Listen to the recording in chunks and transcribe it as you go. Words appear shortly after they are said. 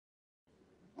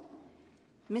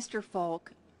Mr.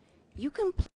 Falk, you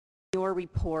complain in your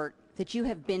report that you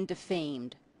have been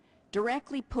defamed,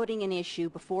 directly putting in issue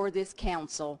before this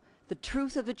Council the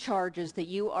truth of the charges that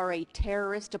you are a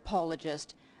terrorist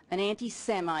apologist, an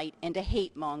anti-Semite, and a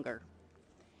hate-monger.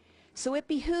 So it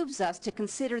behooves us to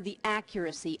consider the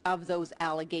accuracy of those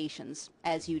allegations,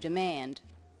 as you demand.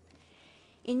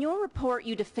 In your report,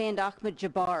 you defend Ahmed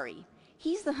Jabari.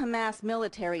 He's the Hamas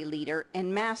military leader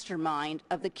and mastermind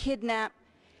of the kidnap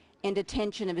and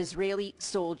detention of Israeli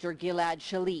soldier Gilad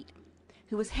Shalit,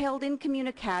 who was held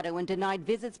incommunicado and denied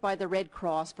visits by the Red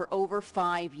Cross for over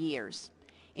 5 years,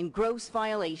 in gross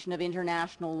violation of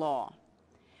international law.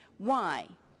 Why?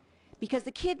 Because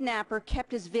the kidnapper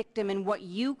kept his victim in what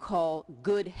you call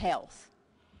good health.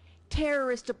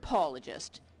 Terrorist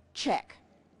apologist, check.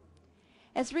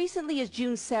 As recently as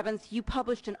June 7th, you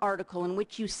published an article in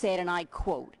which you said, and I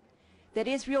quote, that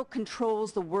Israel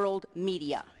controls the world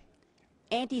media.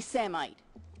 Anti-Semite,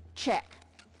 check.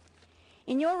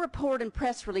 In your report and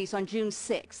press release on June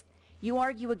 6th, you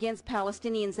argue against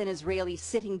Palestinians and Israelis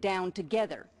sitting down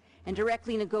together and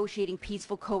directly negotiating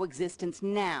peaceful coexistence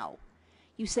now.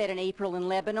 You said in April in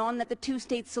Lebanon that the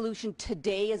two-state solution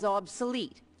today is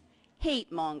obsolete.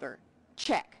 Hate-monger,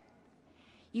 check.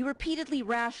 You repeatedly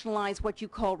rationalize what you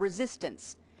call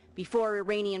resistance. Before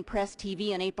Iranian Press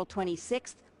TV on April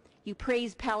 26th, you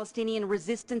praised Palestinian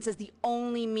resistance as the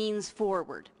only means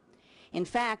forward. In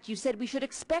fact, you said we should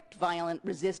expect violent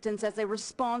resistance as a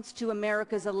response to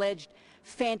America's alleged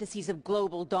fantasies of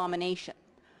global domination.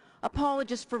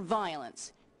 Apologist for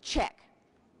violence, check.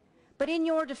 But in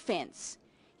your defense,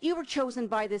 you were chosen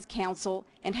by this Council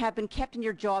and have been kept in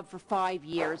your job for 5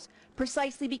 years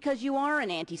precisely because you are an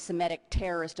anti-Semitic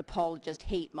terrorist apologist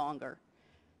hate-monger.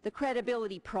 The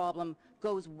credibility problem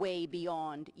goes way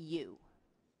beyond you.